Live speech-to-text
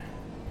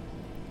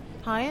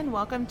Hi, and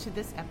welcome to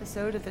this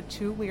episode of the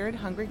Two Weird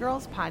Hungry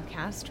Girls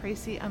podcast.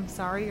 Tracy, I'm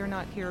sorry you're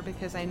not here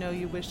because I know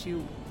you wish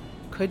you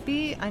could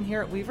be. I'm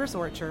here at Weaver's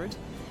Orchard,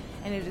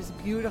 and it is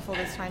beautiful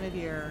this time of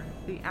year.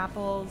 The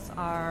apples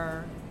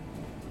are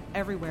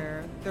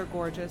everywhere. They're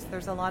gorgeous.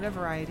 There's a lot of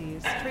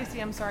varieties. Tracy,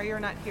 I'm sorry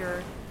you're not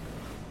here,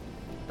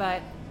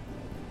 but,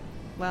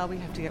 well, we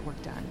have to get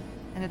work done,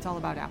 and it's all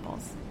about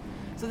apples.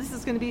 So this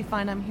is going to be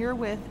fun. I'm here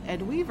with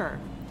Ed Weaver,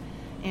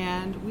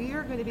 and we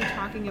are going to be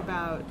talking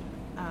about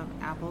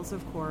apples,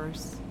 of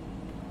course,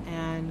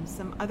 and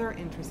some other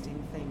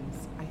interesting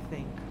things, I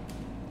think.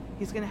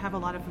 He's going to have a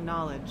lot of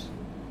knowledge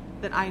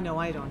that I know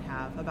I don't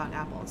have about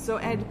apples. So,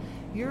 Ed,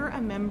 you're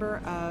a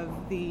member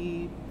of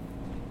the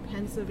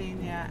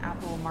Pennsylvania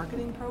Apple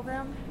Marketing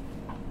Program?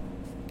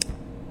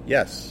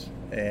 Yes,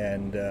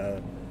 and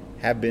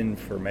have been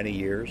for many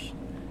years.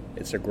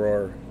 It's a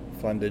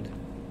grower-funded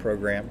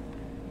program,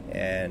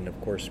 and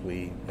of course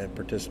we have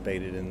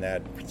participated in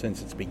that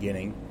since its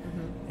beginning.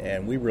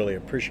 And we really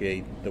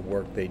appreciate the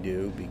work they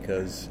do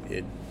because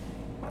it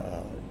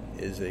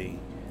is a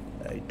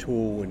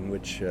tool in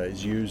which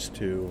is used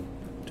to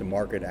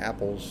market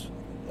apples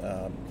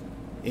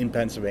in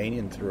Pennsylvania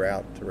and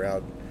throughout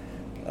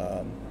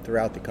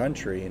the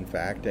country, in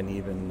fact, and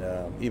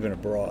even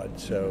abroad.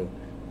 So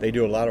they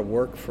do a lot of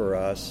work for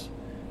us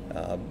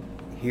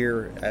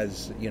here.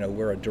 As you know,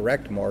 we're a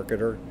direct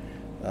marketer,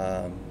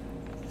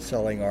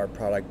 selling our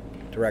product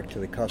direct to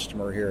the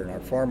customer here in our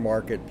farm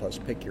market, plus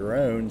pick your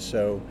own.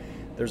 So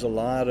there's a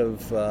lot of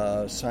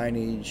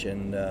signage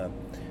and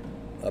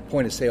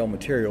point of sale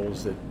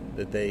materials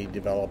that they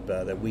develop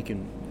that we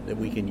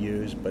can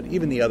use. But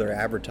even the other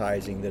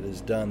advertising that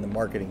is done, the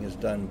marketing is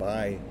done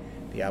by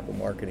the Apple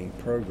Marketing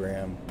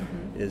Program,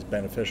 is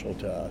beneficial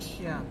to us.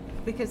 Yeah,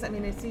 because I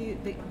mean, I see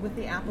with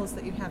the apples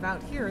that you have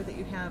out here that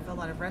you have a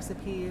lot of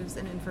recipes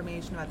and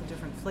information about the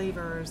different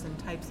flavors and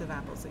types of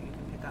apples that you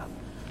can pick up.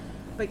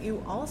 But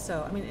you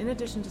also, I mean, in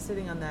addition to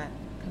sitting on that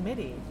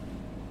committee,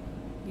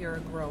 you're a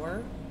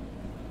grower,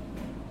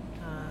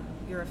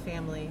 you're a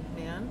family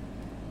man,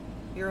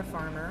 you're a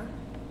farmer.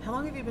 How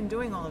long have you been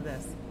doing all of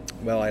this?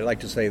 Well, I like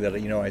to say that,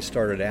 I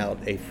started out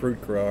a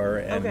fruit grower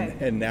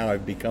and now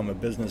I've become a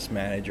business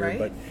manager,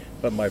 right?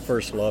 but my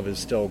first love is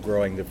still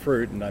growing the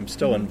fruit, and I'm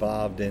still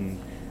involved in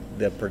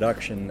the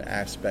production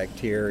aspect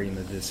here, in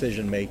the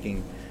decision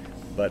making.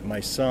 But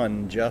my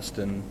son,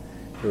 Justin,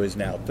 who is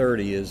now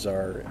 30, is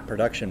our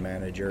production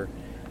manager,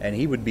 and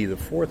he would be the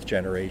fourth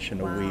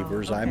generation of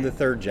Weavers. Okay. I'm the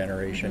third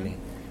generation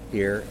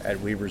here at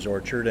Weaver's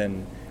Orchard,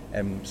 and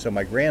so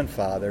my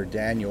grandfather,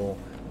 Daniel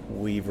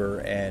Weaver,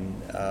 and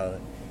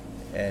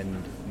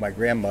my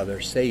grandmother,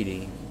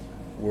 Sadie,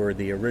 were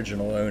the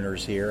original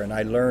owners here, and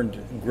I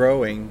learned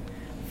growing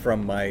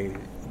from my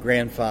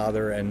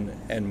grandfather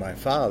and my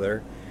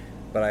father.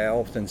 But I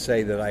often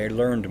say that I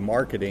learned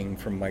marketing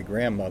from my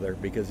grandmother,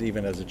 because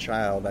even as a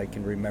child I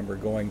can remember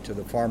going to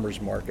the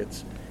farmers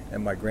markets,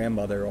 and my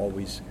grandmother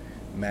always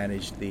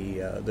managed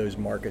those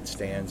market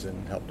stands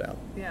and helped out.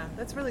 Yeah,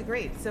 that's really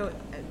great. So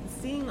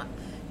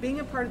being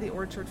a part of the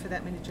orchard for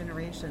that many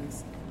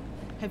generations,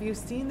 have you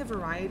seen the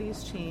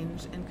varieties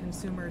change and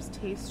consumers'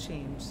 tastes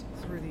change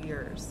through the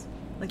years?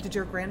 Like, did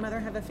your grandmother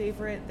have a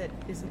favorite that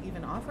isn't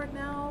even offered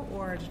now,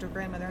 or did your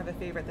grandmother have a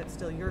favorite that's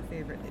still your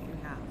favorite that you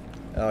have?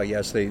 Oh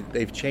yes,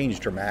 they've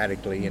changed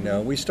dramatically.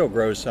 We still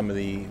grow some of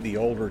the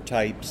older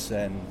types,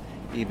 and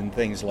even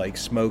things like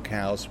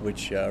Smokehouse,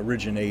 which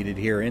originated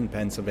here in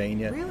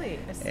Pennsylvania. Really,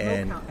 a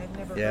Smokehouse? I've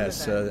never heard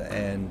of that.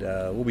 And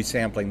we'll be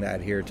sampling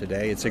that here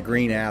today. It's a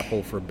green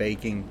apple for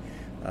baking,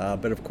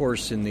 but of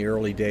course in the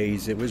early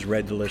days it was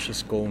Red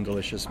Delicious, Golden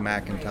Delicious,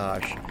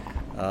 Macintosh,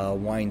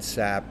 Wine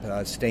Sap,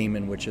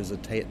 Stamen, which is a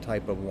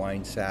type of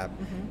wine sap.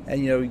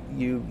 And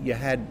you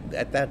had,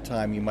 at that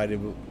time, you might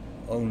have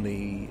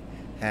only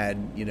had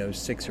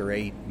 6 or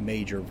 8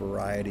 major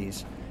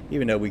varieties,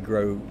 even though we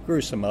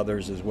grew some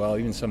others as well,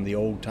 even some of the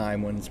old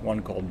time ones,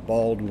 one called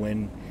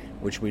Baldwin,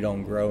 which we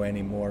don't grow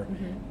anymore,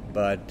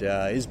 but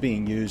is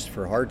being used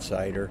for hard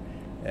cider.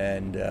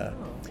 And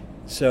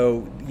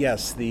so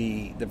yes,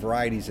 the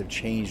varieties have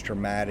changed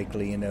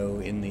dramatically.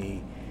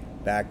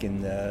 Back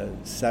in the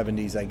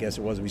 70s, I guess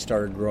it was, we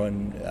started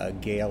growing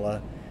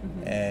Gala,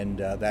 and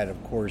that,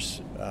 of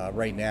course,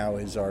 right now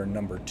is our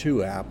number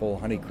 2 apple.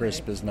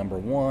 Honeycrisp is number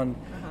 1.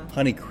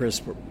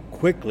 Honeycrisp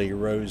quickly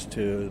rose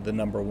to the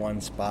number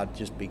 1 spot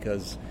just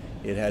because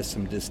it has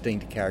some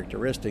distinct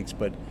characteristics.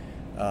 But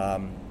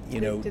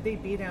did they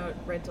beat out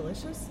Red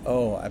Delicious?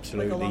 Oh,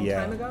 absolutely, like a long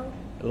time ago?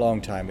 A long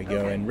time ago.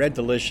 Okay. And Red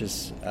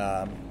Delicious,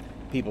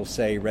 people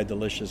say Red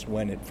Delicious,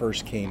 when it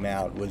first came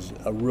out, was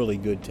a really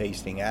good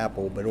tasting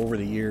apple, but over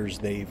the years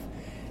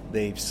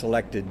they've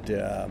selected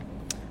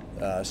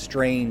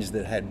strains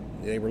that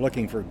they were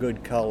looking for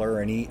good color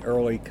and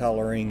early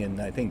coloring,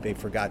 and I think they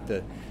forgot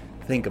to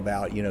think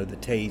about the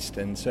taste.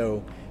 And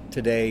so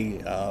today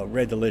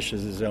Red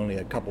Delicious is only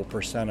a couple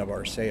 % of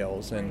our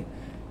sales, and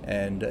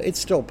it's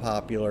still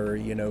popular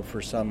for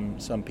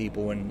some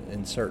people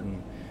in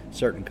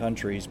certain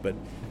countries, but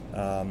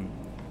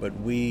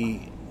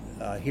we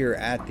here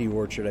at the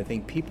orchard. I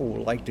think people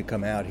would like to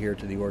come out here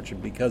to the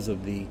orchard because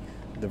of the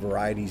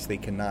varieties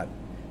that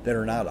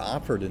are not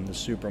offered in the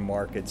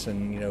supermarkets.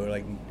 And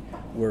like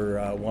we're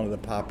one of the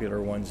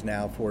popular ones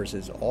now for us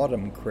is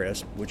Autumn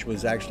Crisp, which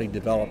was actually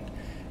developed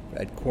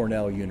at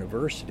Cornell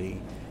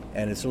University,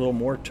 and it's a little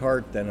more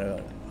tart than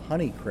a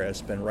Honey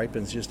Crisp and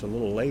ripens just a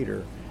little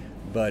later.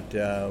 But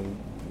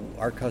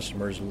our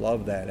customers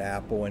love that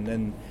apple. And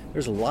then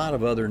there's a lot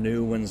of other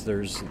new ones.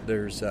 There's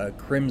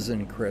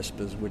Crimson Crisp,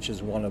 which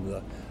is one of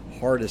the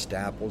hardest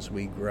apples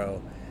we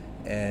grow.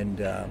 And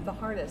the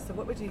hardest. So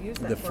what would you use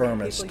that the for?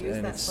 firmest. People use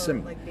and that it's for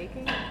like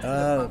baking?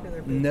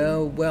 Popular baking?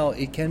 No, well,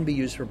 it can be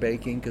used for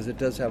baking because it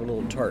does have a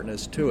little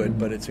tartness to it,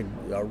 but it's a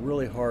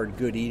really hard,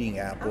 good eating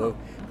apple. Oh, okay.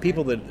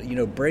 People that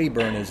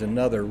Braeburn is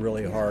another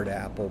really hard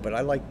apple, but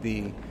I like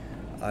the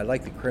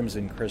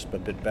Crimson Crisp a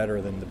bit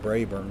better than the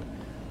Braeburn.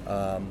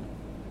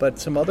 But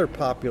some other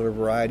popular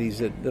varieties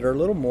that are a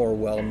little more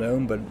well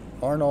known but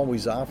aren't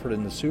always offered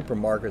in the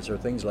supermarkets are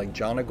things like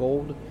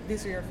Jonagold.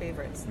 These are your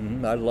favorites.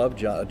 Mm-hmm. I love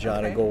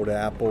Jonagold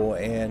apple,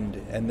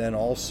 and then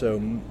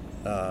also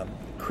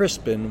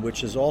Crispin,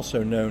 which is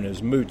also known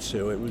as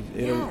Mutsu.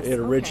 It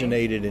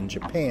originated in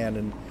Japan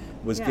and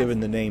was given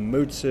the name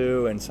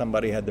Mutsu, and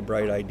somebody had the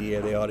bright idea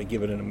they ought to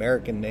give it an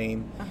American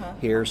name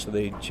here, so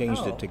they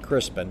changed it to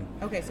Crispin.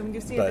 Okay, so when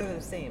you see it, they're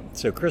the same.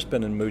 So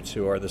Crispin and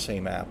Mutsu are the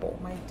same apple.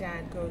 My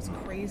dad goes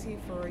crazy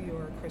for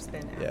your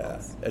Crispin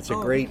apples. Yeah, it's a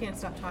great, we can't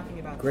stop talking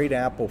about great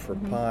apple for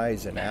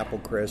pies and apple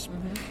crisp.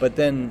 But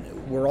then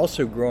we're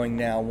also growing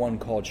now one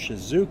called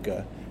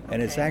Shizuka,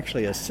 and it's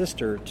actually a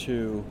sister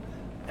to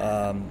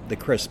the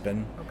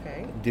Crispin.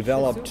 Okay.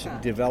 Developed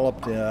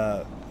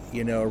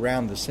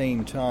around the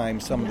same time,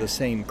 some of the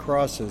same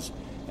crosses.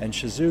 And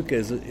Shizuka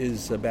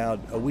is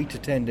about a week to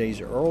 10 days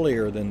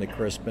earlier than the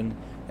Crispin,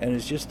 and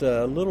it's just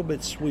a little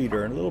bit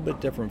sweeter and a little bit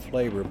different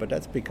flavor, but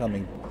that's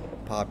becoming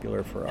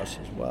popular for us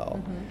as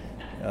well.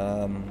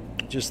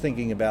 Just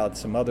thinking about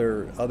some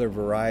other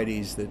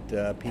varieties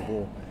that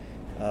people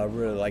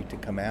really like to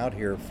come out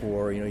here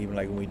for, even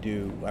like when we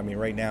do,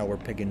 right now we're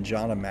picking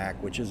Jonomac,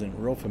 which isn't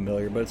real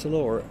familiar, but it's a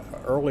little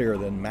earlier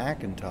than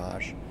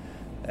Macintosh.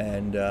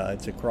 And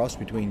it's a cross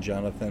between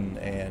Jonathan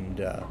and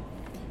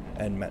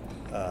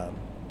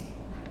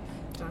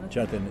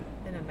Jonathan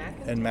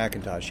and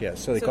Macintosh,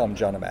 yes. So they call him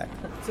Jonomac.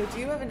 So do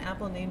you have an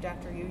apple named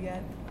after you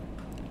yet?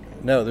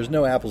 No, there's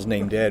no apples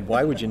named Ed.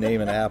 Why would you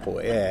name an apple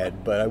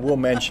Ed? But I will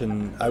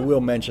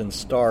mention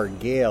Star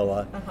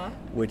Gala,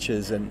 which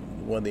is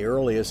one of the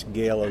earliest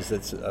galas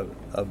that's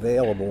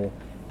available.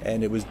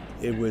 And it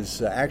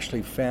was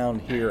actually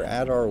found here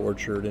at our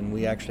orchard, and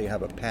we actually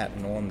have a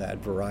patent on that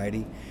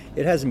variety.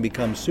 It hasn't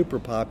become super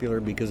popular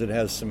because it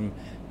has some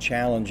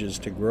challenges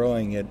to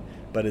growing it,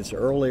 but it's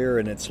earlier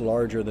and it's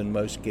larger than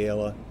most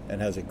Gala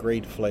and has a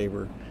great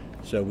flavor.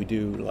 So we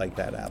do like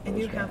that apple. And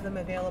you have them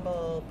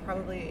available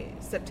probably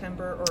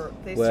September, or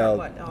they start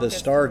what? August, the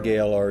Star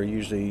Gala are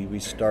usually, we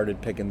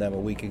started picking them a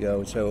week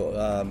ago,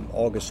 so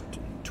August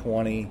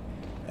 20.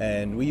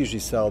 And we usually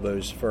sell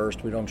those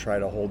first. We don't try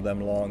to hold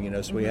them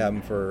long, so we have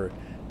them for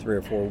 3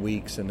 or 4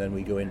 weeks, and then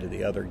we go into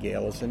the other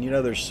galas. And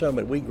there's so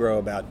many. We grow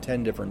about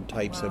 10 different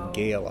types of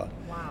gala.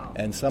 Wow.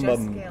 And some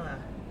of them, gala.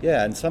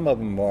 Yeah, and some of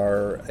them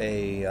are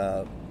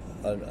a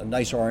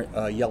nice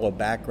yellow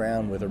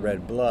background with a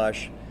red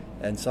blush,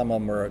 and some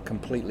of them are a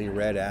completely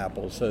red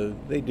apple. So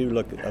they do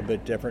look a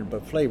bit different,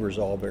 but flavor's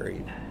all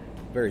very,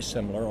 very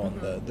similar on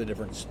the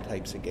different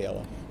types of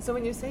Gala. So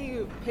when you say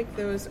you pick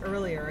those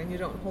earlier and you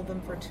don't hold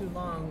them for too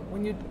long,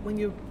 when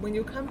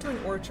you come to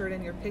an orchard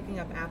and you're picking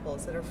up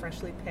apples that are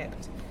freshly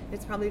picked,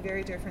 it's probably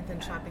very different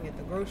than shopping at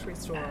the grocery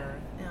store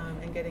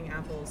and getting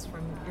apples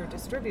from your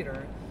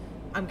distributor,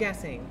 I'm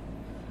guessing,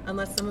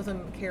 unless some of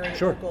them carry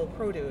local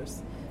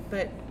produce.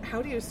 But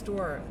how do you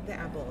store the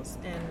apples,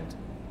 and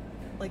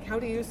how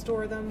do you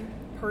store them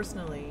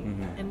personally?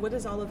 And what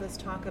does all of this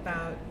talk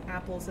about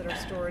apples that are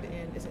stored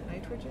in, is it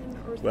nitrogen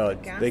or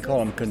they call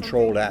them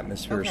controlled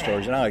atmosphere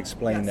storage, and I'll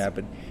explain that,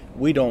 but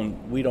we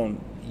don't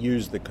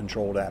use the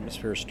controlled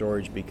atmosphere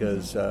storage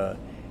because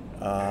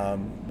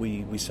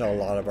we sell a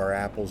lot of our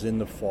apples in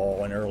the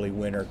fall and early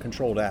winter.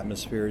 Controlled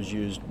atmosphere is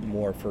used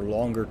more for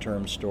longer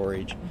term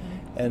storage.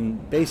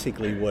 And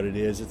basically what it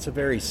is, it's a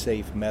very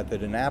safe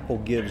method. An apple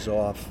gives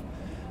off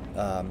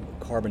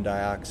carbon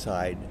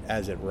dioxide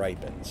as it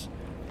ripens,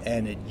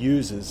 and it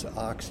uses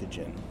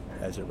oxygen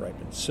as it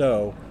ripens.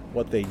 So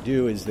what they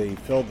do is they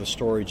fill the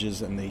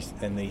storages and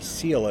they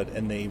seal it,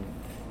 and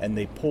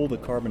they pull the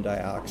carbon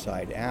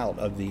dioxide out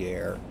of the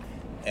air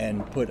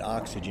and put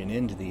oxygen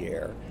into the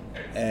air,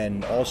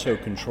 and also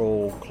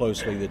control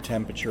closely the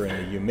temperature and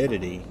the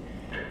humidity.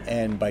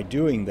 And by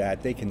doing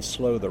that, they can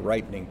slow the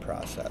ripening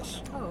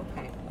process. Oh,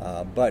 okay.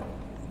 But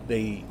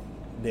they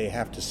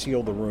have to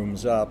seal the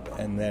rooms up,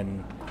 and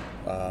then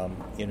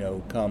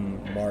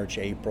come March,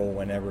 April,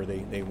 whenever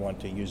they want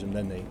to use them,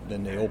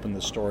 then they open the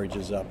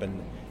storages up,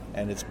 and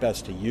it's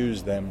best to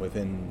use them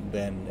within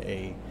then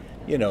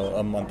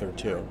a month or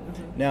two.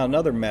 Now,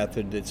 another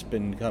method that's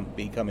been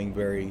becoming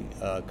very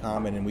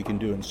common, and we can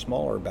do in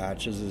smaller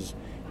batches,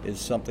 is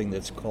something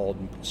that's called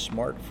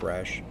Smart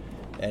Fresh,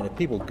 and if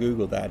people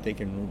Google that, they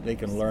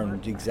can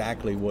learn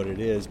exactly what it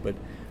is. But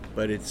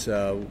it's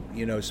so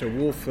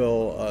we'll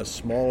fill a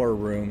smaller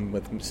room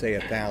with say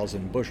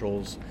 1,000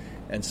 bushels,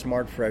 and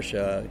Smart Fresh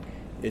it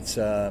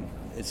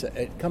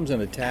comes in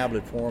a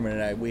tablet form,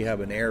 and we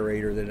have an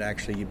aerator that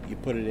actually you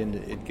put it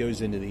into, it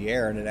goes into the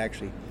air, and it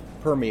actually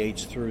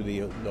permeates through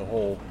the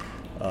whole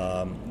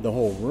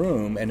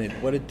room, and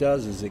what it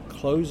does is it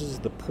closes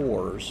the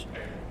pores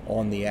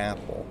on the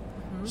apple.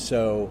 Mm-hmm.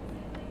 So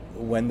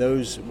when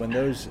those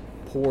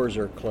pores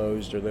are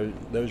closed, or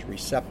those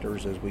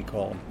receptors, as we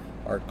call them,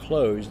 are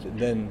closed,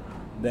 then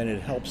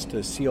it helps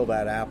to seal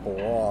that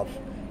apple off,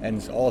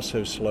 and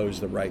also slows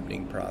the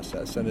ripening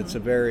process. And it's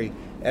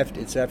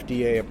it's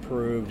FDA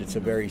approved. It's a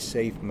very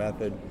safe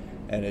method,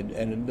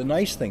 and the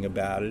nice thing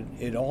about it,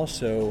 it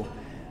also,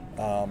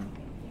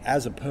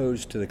 as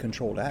opposed to the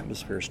controlled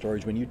atmosphere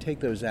storage, when you take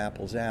those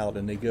apples out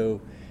and they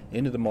go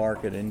into the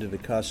market, into the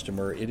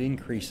customer, it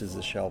increases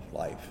the shelf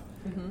life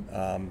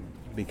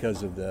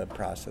because of the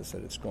process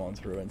that it's gone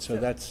through. And so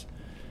that's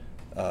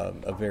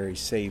a very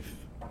safe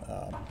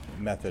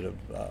method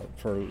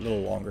for a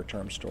little longer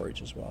term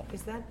storage as well.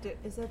 Is that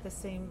the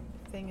same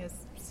thing as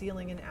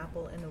sealing an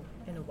apple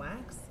in a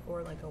wax,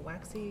 or like a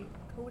waxy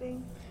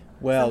coating?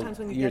 Well, sometimes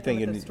when you're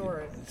thinking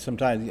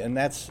sometimes, and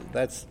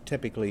that's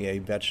typically a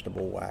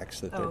vegetable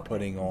wax that they're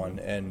putting on,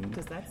 and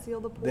does that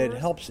seal the pores? That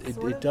helps.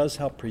 It does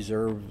help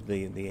preserve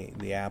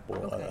the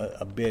apple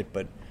a bit,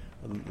 but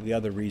the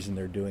other reason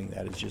they're doing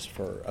that is just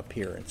for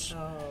appearance.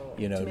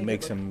 It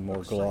makes them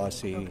more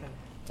glossy.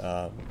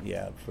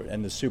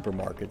 And the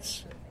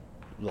supermarkets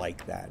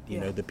like that.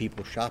 The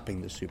people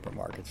shopping the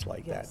supermarkets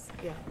like that.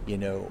 Yeah.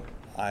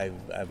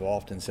 I've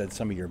often said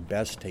some of your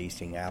best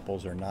tasting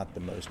apples are not the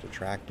most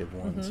attractive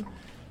ones.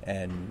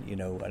 And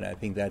and I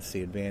think that's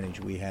the advantage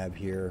we have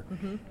here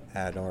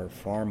at our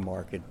farm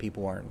market.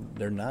 People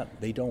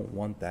they don't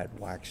want that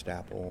waxed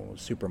apple,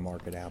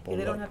 supermarket apple. Yeah,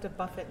 they don't have to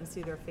buff it and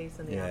see their face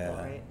in the apple,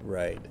 right?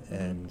 Right.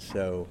 And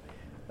so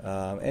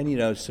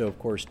so of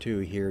course too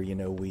here,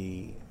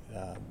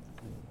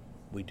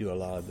 we do a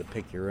lot of the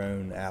pick your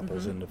own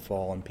apples in the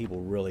fall, and people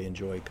really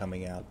enjoy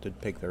coming out to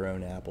pick their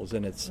own apples.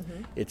 And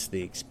it's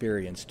the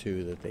experience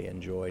too that they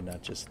enjoy,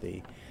 not just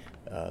the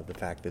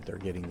fact that they're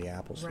getting the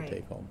apples to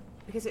take home.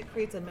 Because it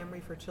creates a memory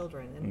for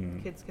children,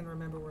 and kids can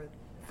remember where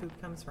food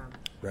comes from.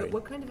 Right. But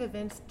what kind of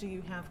events do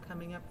you have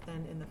coming up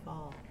then in the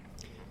fall?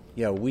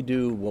 Yeah, we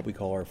do what we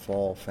call our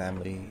Fall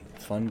Family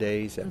Fun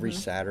Days every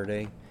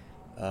Saturday,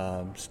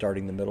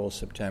 starting the middle of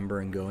September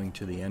and going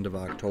to the end of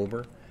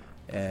October.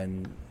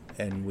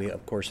 And we,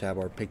 of course, have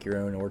our Pick Your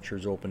Own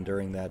orchards open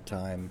during that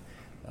time.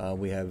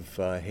 We have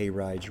hay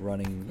rides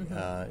running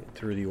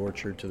through the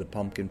orchard to the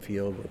pumpkin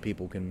field where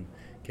people can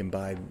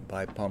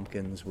buy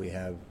pumpkins. We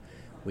have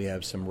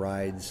some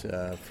rides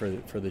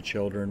for the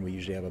children. We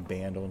usually have a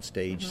band on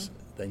stage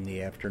in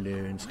the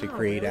afternoons to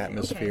create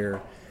atmosphere,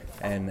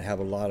 and have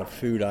a lot of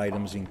food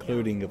items,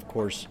 including, of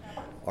course,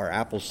 our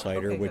apple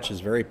cider, which is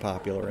very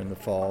popular in the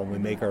fall. We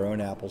make our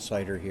own apple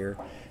cider here.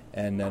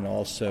 And then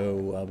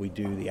also we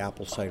do the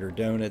apple cider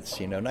donuts,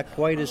 not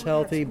quite as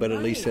healthy, but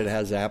at least it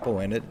has apple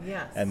in it.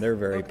 Yes. And they're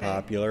very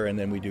popular. And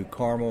then we do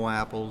caramel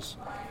apples,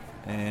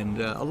 and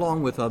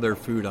along with other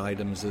food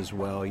items as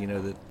well,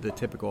 the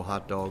typical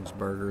hot dogs,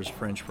 burgers,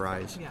 French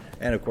fries. Yeah.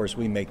 And of course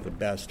we make the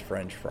best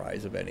French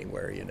fries of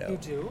anywhere, You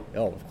do?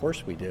 Oh, of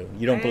course we do.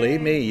 You don't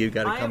believe me? You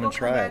got to come and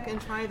try it. I will come back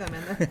and try them,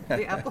 and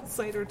the apple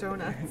cider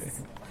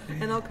donuts.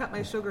 And I'll cut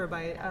my sugar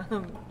by...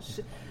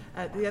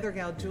 the other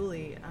gal,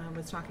 Julie,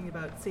 was talking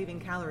about saving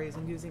calories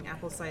and using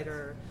apple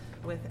cider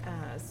with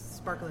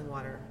sparkling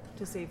water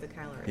to save the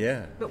calories.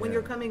 Yeah. But when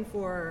you're coming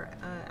for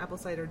apple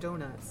cider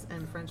donuts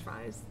and French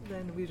fries,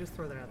 then we just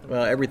throw that out the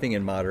window. Well, everything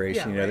in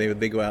moderation. Yeah,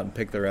 they go out and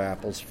pick their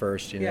apples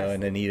first,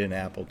 and then eat an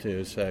apple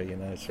too. So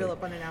fill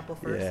up on an apple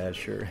first. Yeah,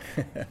 sure.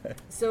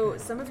 So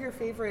some of your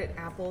favorite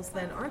apples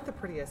then aren't the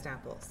prettiest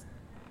apples.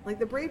 Like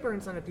the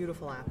Braeburn's not a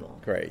beautiful apple.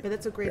 Great. But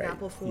that's a great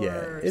apple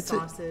for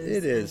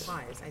sauces and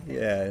pies, I think.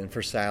 Yeah, and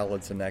for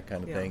salads and that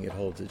kind of thing, it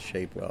holds its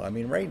shape well. I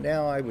mean, right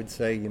now I would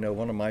say,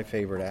 one of my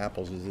favorite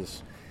apples is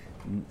this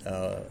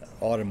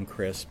Autumn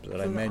Crisp that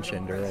I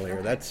mentioned earlier.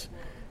 Okay. That's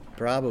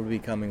probably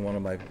becoming one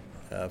of my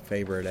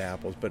favorite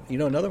apples. But,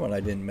 another one I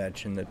didn't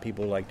mention that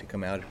people like to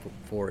come out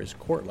for is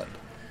Cortland.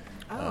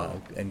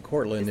 And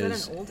Cortland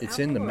it's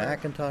in the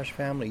McIntosh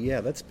family.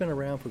 Yeah, that's been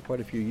around for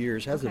quite a few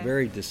years. Has a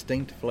very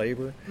distinct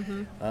flavor.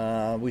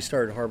 We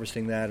started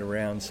harvesting that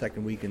around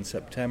second week in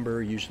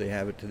September. Usually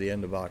have it to the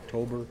end of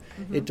October.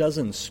 It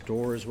doesn't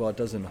store as well. It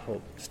doesn't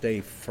stay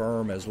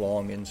firm as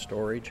long in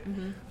storage.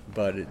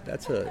 But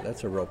that's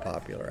a real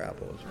popular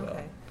apple as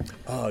well.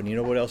 Oh, and you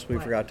know what else we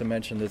forgot to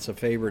mention that's a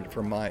favorite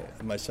for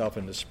myself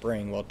in the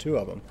spring? Well, two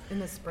of them. In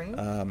the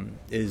spring?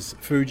 Is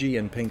Fuji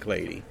and Pink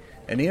Lady.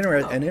 An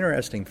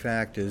interesting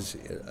fact is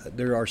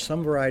there are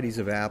some varieties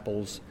of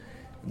apples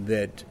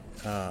that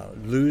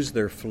lose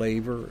their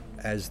flavor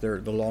as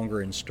they're the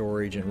longer in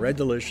storage, and Red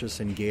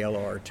Delicious and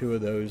Gala are two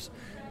of those.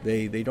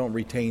 They don't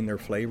retain their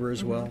flavor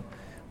as well.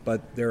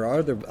 But there are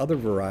other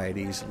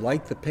varieties,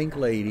 like the Pink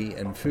Lady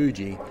and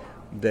Fuji,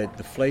 that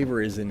the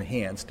flavor is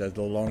enhanced the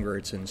longer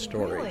it's in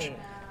storage. Really?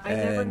 I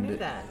never knew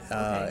that.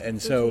 Okay.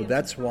 And Fuji so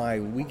that's why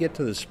we get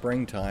to the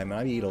springtime, and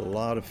I eat a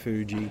lot of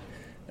Fuji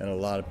and a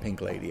lot of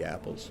Pink Lady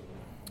apples.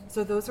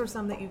 So those are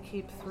some that you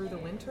keep through the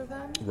winter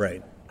then?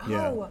 Right.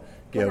 Yeah. Oh,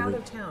 get out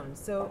of town.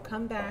 So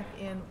come back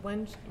in,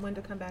 when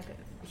to come back?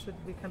 Should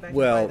we come back and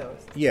buy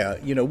those? Yeah,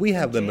 we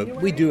have them.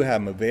 January? We do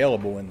have them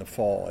available in the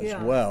fall as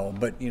Yeah. well.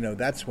 But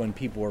that's when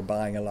people are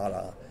buying a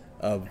lot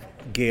of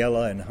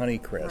Gala and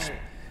Honeycrisp, Right.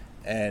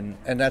 and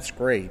that's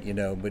great.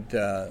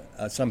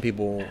 But some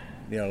people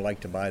like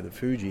to buy the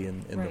Fuji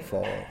in the Right.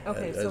 fall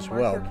Okay, so as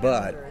mark well. your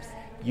But calendars.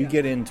 you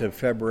get into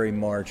February,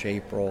 March,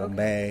 April,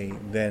 May,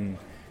 then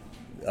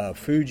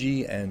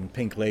Fuji and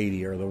Pink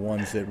Lady are the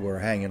ones that we're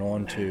hanging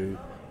on to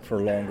for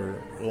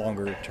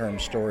longer term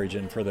storage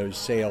and for those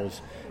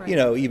sales. Right.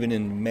 Even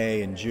in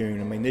May and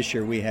June. I mean, this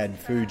year we had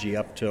Fuji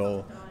up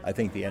till I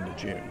think the end of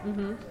June.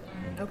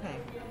 Mm-hmm. Okay,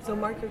 so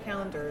mark your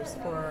calendars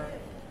for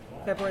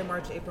February,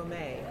 March, April,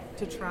 May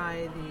to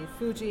try the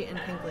Fuji and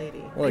Pink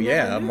Lady. Well, I never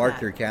yeah, knew mark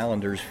that. your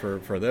calendars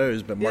for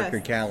those, but mark Yes.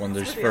 your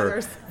calendars For the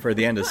others. for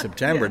the end of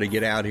September to Yes.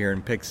 get out here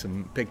and pick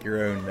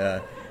your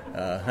own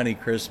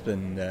Honeycrisp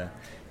and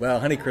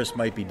Honeycrisp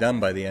might be done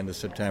by the end of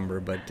September,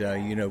 but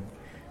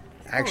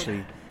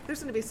actually. There's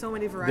going to be so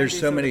many varieties.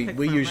 There's so many. To pick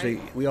We from, usually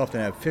right? we often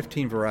have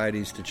 15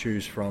 varieties to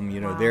choose from.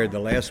 Wow. They're the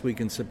last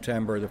week in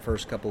September, the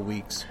first couple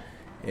weeks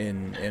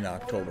in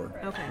October.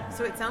 Okay,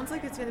 so it sounds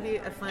like it's going to be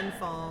a fun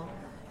fall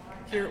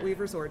here at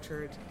Weaver's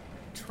Orchard.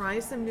 Try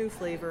some new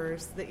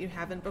flavors that you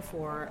haven't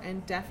before,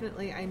 and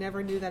definitely, I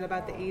never knew that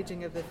about the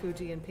aging of the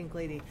Fuji and Pink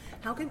Lady.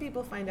 How can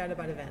people find out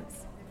about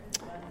events?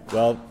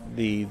 Well,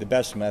 the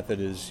best method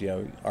is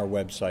our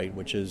website,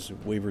 which is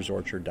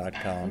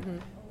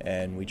weaversorchard.com,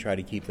 and we try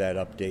to keep that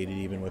updated,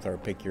 even with our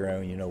pick your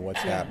own.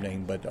 What's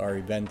happening. But our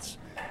events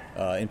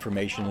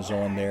information is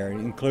on there,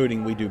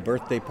 including we do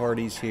birthday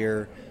parties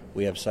here.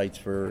 We have sites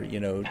for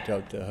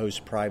to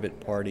host private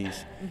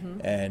parties,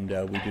 and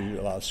we do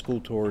a lot of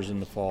school tours in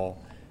the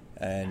fall,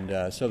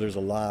 and so there's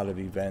a lot of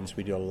events.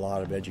 We do a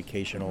lot of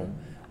educational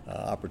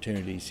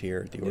opportunities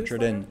here at the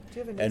Orchard, Newsletter? Do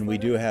you have a and we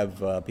newsletter?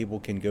 do have people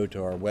can go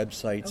to our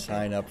website,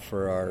 sign up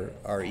for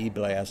our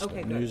eBlast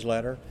Okay, good.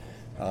 newsletter,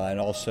 and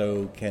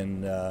also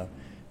can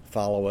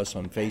follow us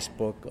on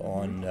Facebook,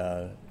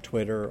 on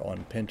Twitter,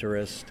 on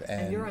Pinterest,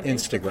 and you're on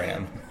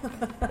Instagram.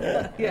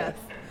 Yes.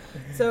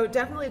 So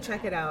definitely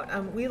check it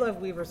out. We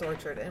love Weaver's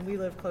Orchard, and we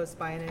live close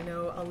by, and I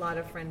know a lot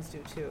of friends do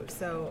too.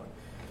 So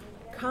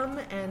come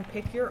and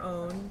pick your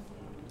own,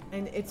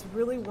 and it's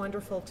really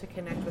wonderful to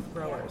connect with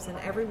growers. And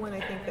everyone, I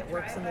think, that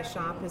works in the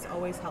shop is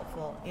always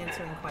helpful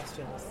answering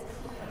questions.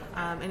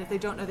 And if they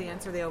don't know the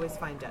answer, they always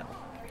find out,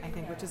 I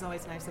think, which is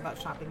always nice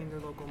about shopping in your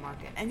local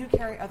market. And you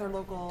carry other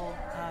local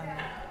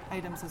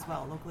items as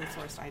well, locally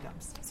sourced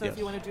items. So Yes. if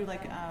you want to do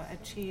like a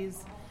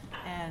cheese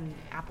and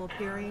apple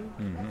pairing,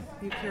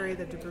 you carry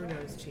the De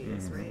Bruno's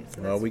cheese, right?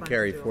 So Well, that's we fun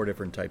carry to do. 4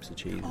 different types of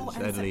cheeses, Oh,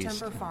 and at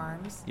September least.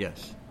 Farms.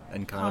 Yes,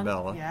 and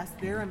Cannabella. Yes,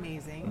 they're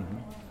amazing.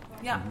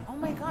 Yeah. Oh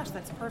my gosh,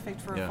 that's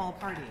perfect for a Yeah. fall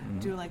party.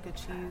 Do like a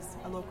cheese,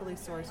 a locally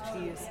sourced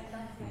cheese,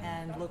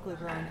 and locally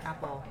grown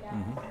apple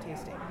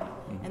tasting.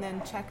 And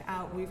then check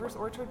out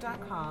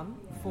weaversorchard.com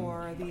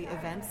for the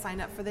event. Sign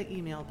up for the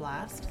email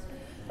blast.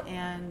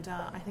 And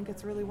I think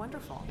it's really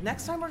wonderful.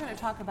 Next time we're going to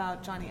talk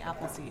about Johnny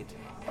Appleseed.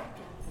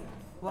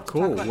 We'll have to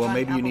talk Cool. about Well,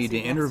 Johnny maybe you need to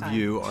Appleseed next time.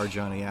 interview our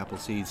Johnny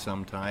Appleseed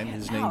sometime.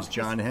 His No, name's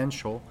John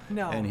Henschel,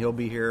 No. and he'll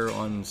be here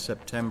on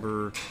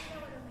September.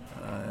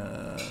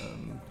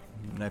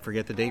 And I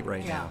forget the date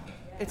right Yeah, now.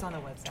 it's on the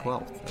website.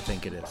 12th, I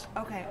think it is.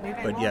 Okay, maybe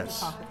I But will yes.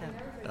 talk with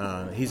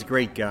him. He's a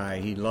great guy.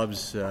 He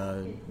loves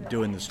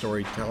doing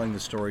telling the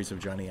stories of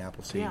Johnny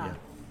Appleseed. Yeah.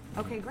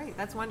 Okay, great.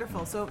 That's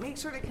wonderful. So make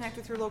sure to connect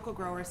with your local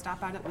growers.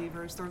 Stop out at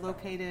Weaver's. They're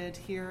located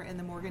here in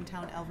the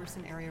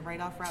Morgantown-Elverson area, right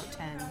off Route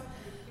 10.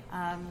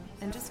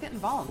 And just get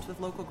involved with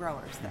local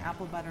growers. The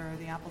apple butter,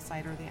 the apple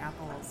cider, the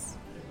apples.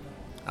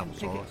 And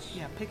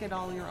Applesauce. pick it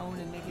all your own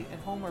and make it at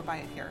home or buy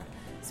it here.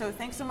 So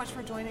thanks so much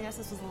for joining us.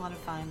 This was a lot of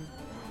fun.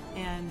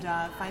 And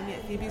find me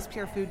at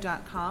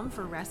phoebespurefood.com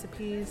for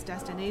recipes,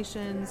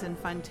 destinations, and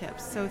fun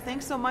tips. So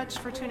thanks so much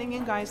for tuning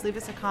in, guys. Leave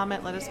us a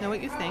comment. Let us know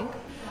what you think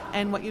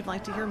and what you'd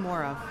like to hear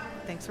more of.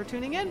 Thanks for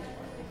tuning in.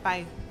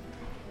 Bye.